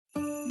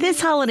This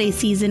holiday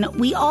season,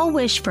 we all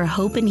wish for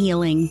hope and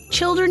healing.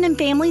 Children and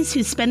families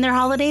who spend their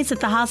holidays at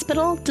the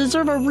hospital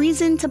deserve a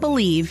reason to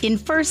believe in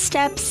first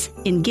steps,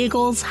 in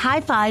giggles, high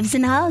fives,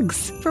 and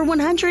hugs. For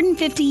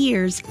 150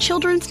 years,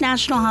 Children's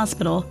National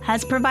Hospital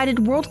has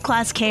provided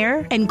world-class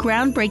care and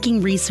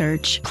groundbreaking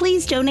research.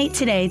 Please donate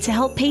today to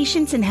help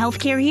patients and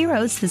healthcare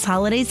heroes this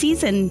holiday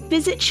season.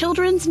 Visit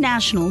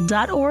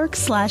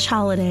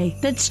childrensnational.org/holiday.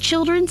 That's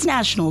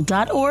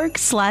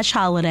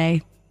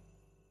childrensnational.org/holiday.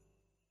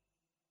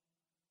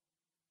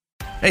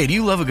 Hey, do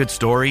you love a good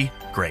story?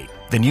 Great.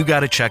 Then you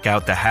got to check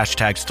out the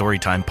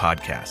 #Storytime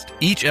podcast.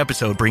 Each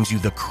episode brings you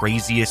the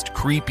craziest,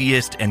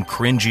 creepiest, and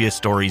cringiest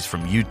stories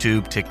from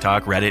YouTube,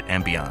 TikTok, Reddit,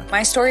 and beyond.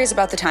 My story is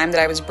about the time that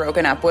I was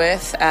broken up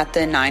with at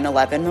the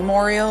 9/11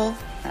 memorial.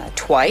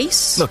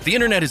 Twice. Look, the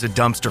internet is a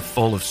dumpster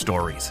full of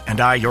stories, and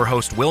I, your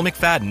host, Will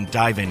McFadden,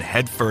 dive in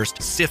headfirst,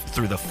 sift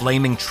through the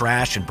flaming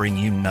trash, and bring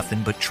you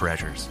nothing but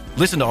treasures.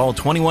 Listen to all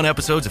 21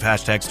 episodes of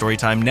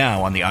 #Storytime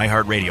now on the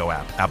iHeartRadio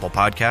app, Apple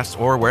Podcasts,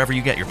 or wherever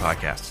you get your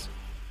podcasts.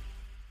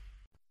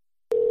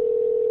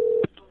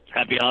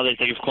 Happy holidays.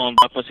 Thank you for calling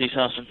Buck Pussy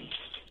Housing.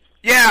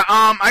 Yeah,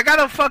 I got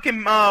a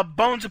fucking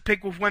bone to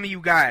pick with one of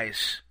you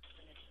guys.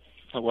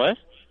 A what?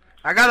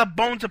 I got a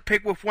bone to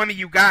pick with one of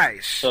you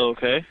guys. Oh,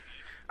 okay.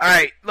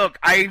 Alright, look,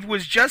 I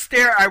was just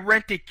there. I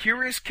rented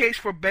Curious Case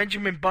for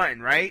Benjamin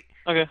Button, right?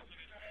 Okay.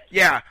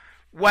 Yeah.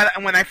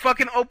 When I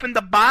fucking opened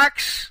the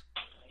box,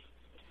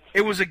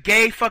 it was a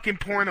gay fucking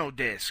porno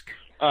disc.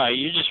 Alright,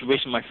 you're just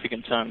wasting my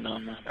freaking time now,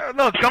 man.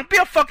 Look, don't be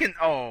a fucking...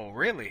 Oh,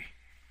 really?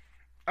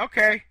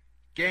 Okay.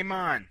 Game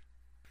on.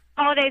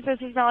 Holidays, this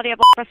is Melody at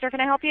Blockbuster.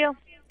 Can I help you?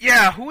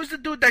 Yeah, who was the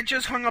dude that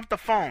just hung up the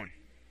phone?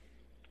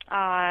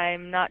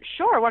 I'm not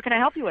sure. What can I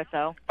help you with,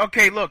 though?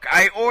 Okay, look,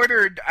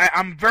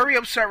 I'm very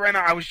upset right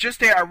now. I was just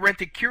there. I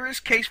rented Curious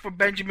Case for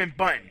Benjamin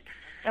Button.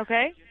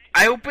 Okay.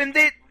 I opened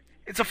it.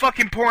 It's a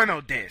fucking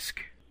porno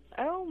disc.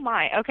 Oh,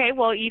 my. Okay,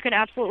 well, you can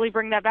absolutely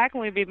bring that back,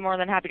 and we'd be more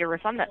than happy to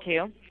refund that to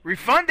you.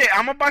 Refund it?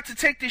 I'm about to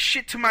take this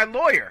shit to my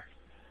lawyer.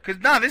 Because,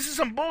 this is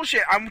some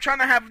bullshit. I'm trying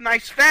to have a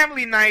nice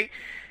family night,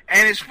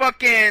 and it's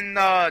fucking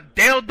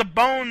Dale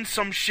DeBone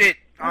some shit.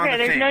 Okay,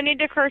 there's no need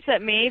to curse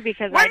at me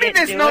because What I didn't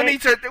do it. What do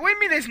you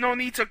mean there's no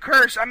need to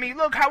curse? I mean,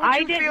 look, how would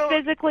you feel? I didn't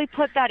physically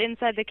put that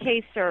inside the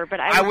case, sir, but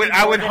I would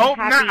hope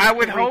not. I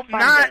would hope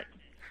not. It.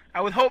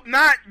 I would hope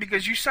not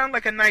because you sound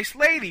like a nice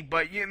lady,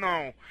 but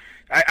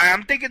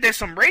I'm thinking there's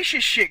some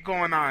racist shit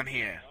going on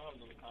here.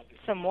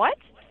 Some what?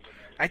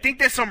 I think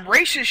there's some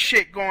racist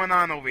shit going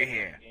on over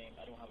here.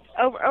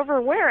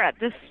 Over where? At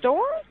this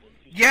store?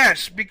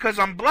 Yes, because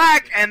I'm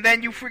black, and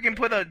then you freaking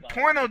put a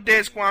porno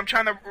disc while I'm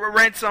trying to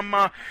rent some,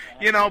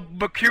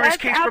 Curious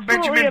Case for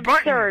Benjamin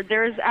Button. Absurd.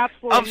 There's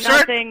absolutely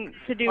nothing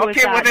to do with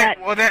that.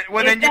 Well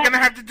then you're gonna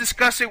have to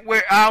discuss it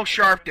with Al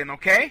Sharpton,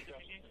 okay?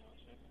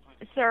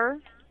 Sir,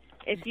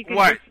 if you could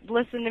just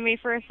listen to me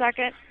for a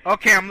second.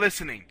 Okay, I'm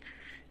listening.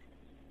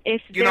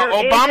 If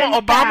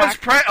Obama's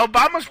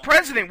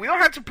president. We don't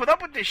have to put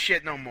up with this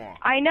shit no more.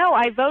 I know.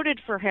 I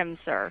voted for him,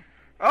 sir.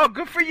 Oh,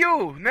 good for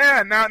you.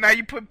 Yeah, now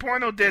you put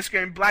porno disc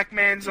in black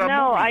man's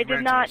No, I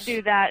did rentals. not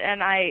do that,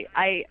 and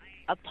I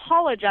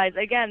apologize.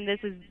 Again,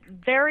 this is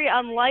very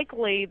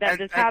unlikely that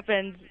this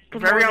happens to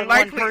more than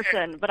one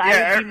person, but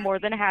I would be more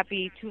than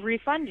happy to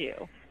refund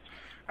you.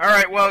 All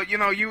right, well, you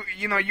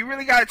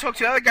really got to talk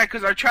to the other guy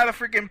because I try to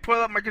freaking put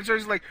up my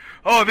concerns like,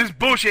 oh, this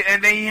bullshit,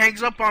 and then he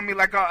hangs up on me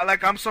like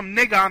I'm some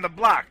nigga on the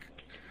block.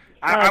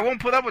 I won't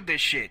put up with this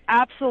shit.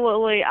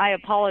 Absolutely, I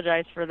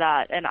apologize for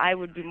that, and I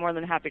would be more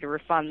than happy to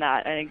refund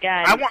that. And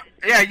again,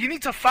 you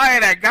need to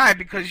fire that guy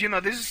because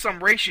this is some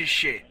racist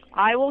shit.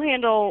 I will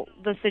handle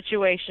the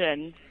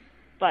situation,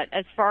 but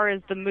as far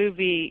as the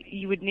movie,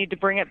 you would need to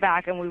bring it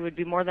back, and we would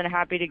be more than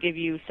happy to give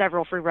you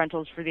several free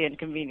rentals for the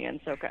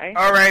inconvenience. Okay?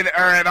 All right,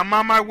 I'm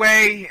on my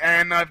way,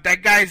 and if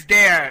that guy's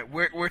there,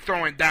 we're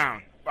throwing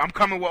down. I'm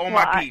coming with all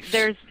my peeps.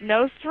 There's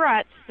no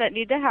threats that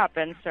need to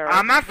happen, sir.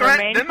 I'm not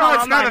threatening. No,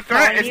 it's not a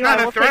threat. It's not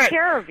a threat. Take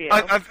care of you.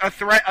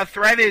 A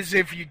threat is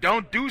if you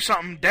don't do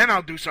something, then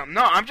I'll do something.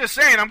 No, I'm just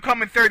saying I'm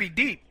coming 30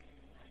 deep.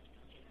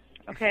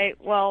 Okay,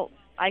 well,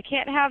 I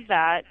can't have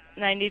that,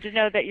 and I need to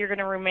know that you're going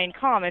to remain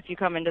calm if you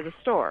come into the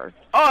store.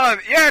 Oh,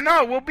 yeah,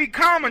 no, we'll be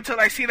calm until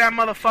I see that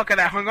motherfucker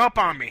that hung up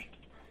on me.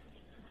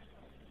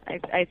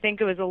 I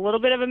think it was a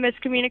little bit of a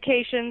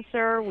miscommunication,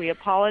 sir. We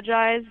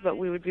apologize, but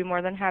we would be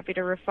more than happy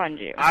to refund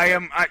you.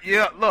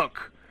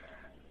 Look.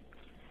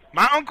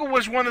 My uncle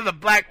was one of the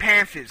Black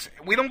Panthers.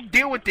 We don't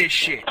deal with this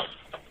shit.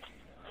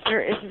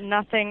 There is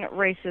nothing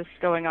racist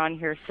going on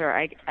here, sir.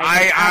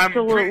 I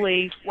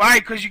absolutely... Why?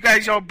 Because you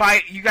guys are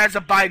by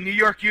New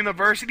York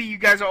University? You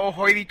guys are all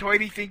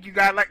hoity-toity, think you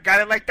got it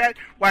like that?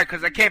 Why?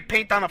 Because I can't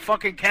paint on a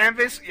fucking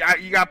canvas?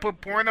 You got to put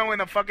porno in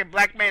a fucking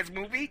black man's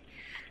movie?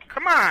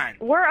 Come on.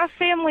 We're a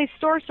family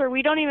store, sir.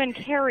 We don't even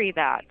carry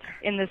that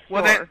in the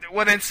store.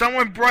 Well, then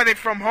someone brought it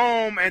from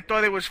home and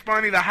thought it was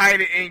funny to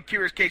hide it in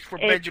Curious Case for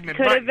Benjamin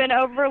Button. It could have been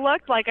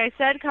overlooked. Like I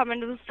said, come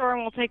into the store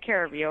and we'll take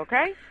care of you,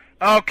 okay?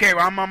 Okay,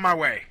 well, I'm on my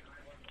way.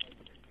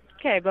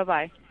 Okay,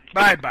 bye-bye.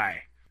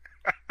 Bye-bye.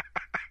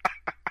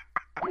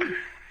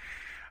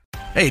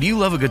 Hey, do you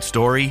love a good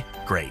story?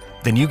 Great.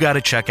 Then you got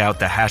to check out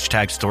the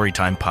Hashtag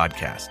Storytime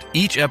podcast.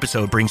 Each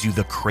episode brings you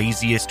the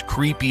craziest,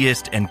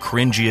 creepiest, and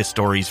cringiest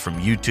stories from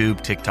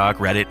YouTube, TikTok,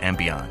 Reddit, and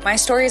beyond. My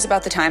story is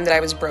about the time that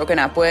I was broken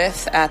up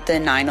with at the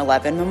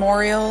 9/11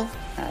 memorial.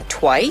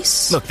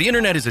 Twice. Look, the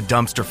internet is a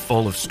dumpster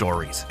full of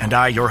stories, and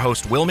I, your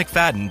host, Will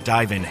McFadden,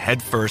 dive in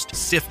headfirst,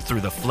 sift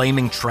through the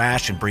flaming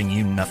trash, and bring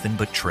you nothing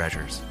but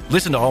treasures.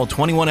 Listen to all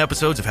 21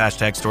 episodes of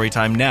Hashtag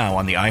Storytime now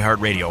on the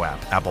iHeartRadio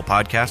app, Apple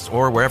Podcasts,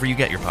 or wherever you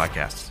get your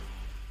podcasts.